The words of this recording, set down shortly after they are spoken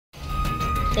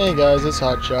Hey guys, it's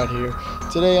Hotshot here.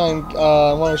 Today I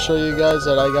want to show you guys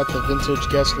that I got the vintage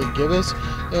Ghastly Gibus,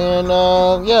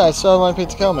 and yeah, I saw my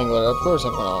pizza cow mangler. Of course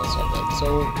I'm gonna always have that.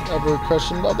 So, ever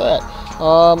question about that?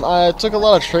 I took a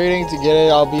lot of trading to get it.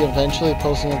 I'll be eventually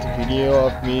posting up the video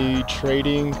of me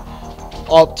trading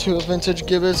up to a vintage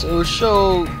Gibus. It will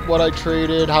show what I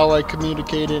traded, how I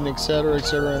communicated, etc.,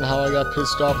 and how I got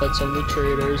pissed off at some of the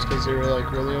traders because they were like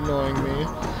really annoying me.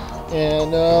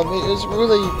 And it was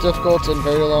really difficult and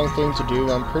very long thing to do.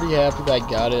 I'm pretty happy that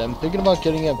I got it. I'm thinking about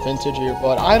getting a vintage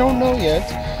earbud. I don't know yet,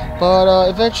 but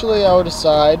eventually I will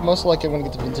decide. Most likely I'm going to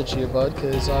get the vintage earbud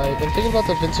because I've been thinking about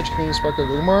the vintage Community Sparkle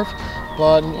Lumorph,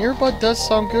 but an earbud does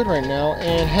sound good right now.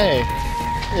 And hey,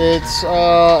 it's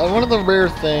one of the rare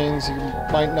things you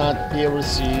might not be able to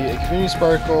see. A Community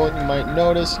Sparkle you might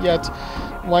notice, yet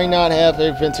why not have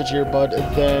a vintage earbud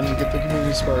and then get the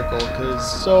Community Sparkle?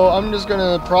 So I'm just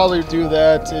gonna probably do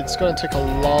that. It's gonna take a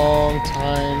long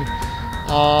time.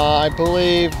 I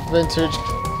believe vintage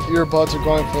earbuds are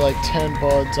going for like 10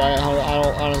 buds. I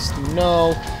don't honestly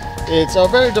know. It's a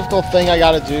very difficult thing I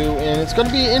gotta do, and it's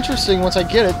gonna be interesting once I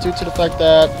get it, due to the fact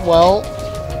that, well,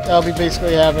 I'll be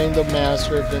basically having the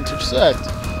master vintage set.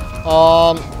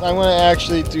 I'm gonna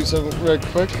actually do something real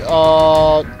quick.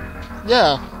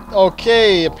 Yeah.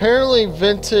 Okay, apparently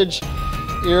vintage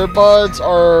earbuds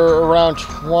are around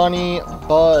 20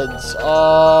 buds.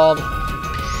 I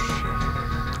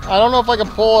don't know if I can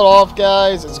pull it off,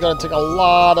 guys. It's gonna take a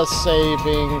lot of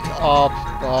saving up,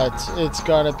 but it's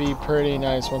gonna be pretty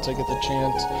nice once I get the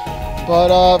chance. But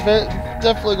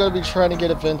definitely gonna be trying to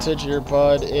get a vintage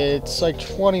earbud. It's like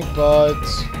 20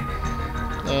 buds,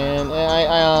 and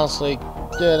I honestly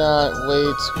cannot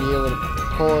wait to be able to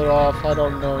pull it off. I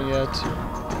don't know yet.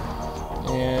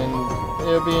 And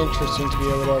it'll be interesting to be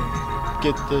able to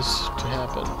get this to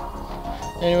happen.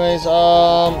 Anyways,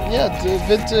 yeah, the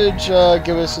vintage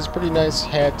Gibus is a pretty nice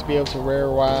hat to be able to wear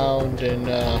around and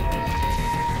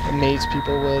amaze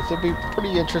people with. It'll be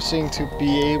pretty interesting to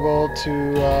be able to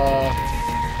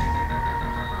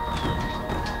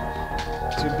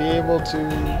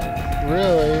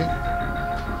really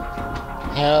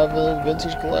have a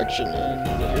vintage collection, and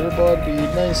the earbud be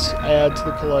a nice add to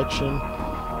the collection.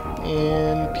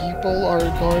 And people are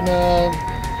going to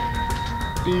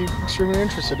be extremely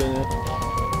interested in it.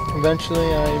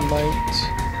 Eventually, I might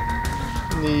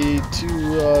need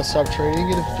to stop trading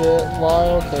in a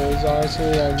while, because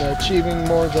honestly, I'm achieving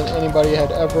more than anybody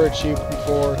had ever achieved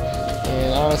before.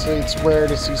 And honestly, it's rare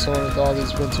to see someone with all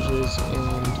these vintages,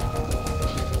 and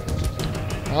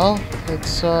well,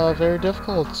 it's very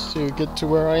difficult to get to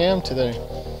where I am today.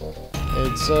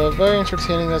 It's very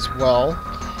entertaining as well.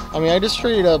 I mean, I just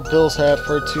traded a Bill's hat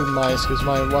for 2 mice because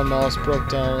my one mouse broke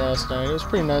down last night. It was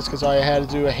pretty nice because I had to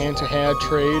do a hand-to-hand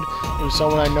trade with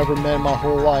someone I never met in my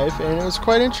whole life, and it was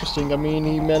quite interesting. I mean,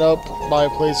 he met up by a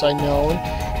place I know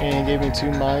and gave me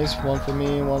 2 mice, one for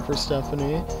me and one for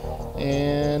Stephanie.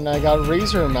 And I got a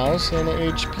Razor mouse and an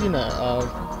HP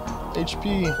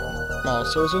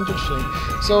mouse, so it's interesting.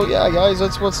 So yeah, guys,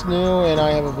 that's what's new, and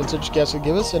I have a vintage Ghastly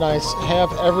Gibus, and I have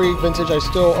every vintage I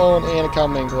still own and a cow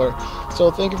mangler. So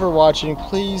thank you for watching.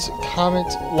 Please comment,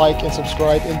 like, and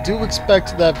subscribe, and do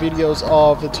expect that videos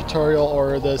of the tutorial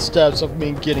or the steps of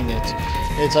me getting it.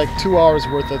 It's like 2 hours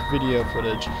worth of video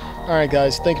footage. Alright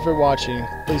guys, thank you for watching.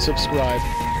 Please subscribe.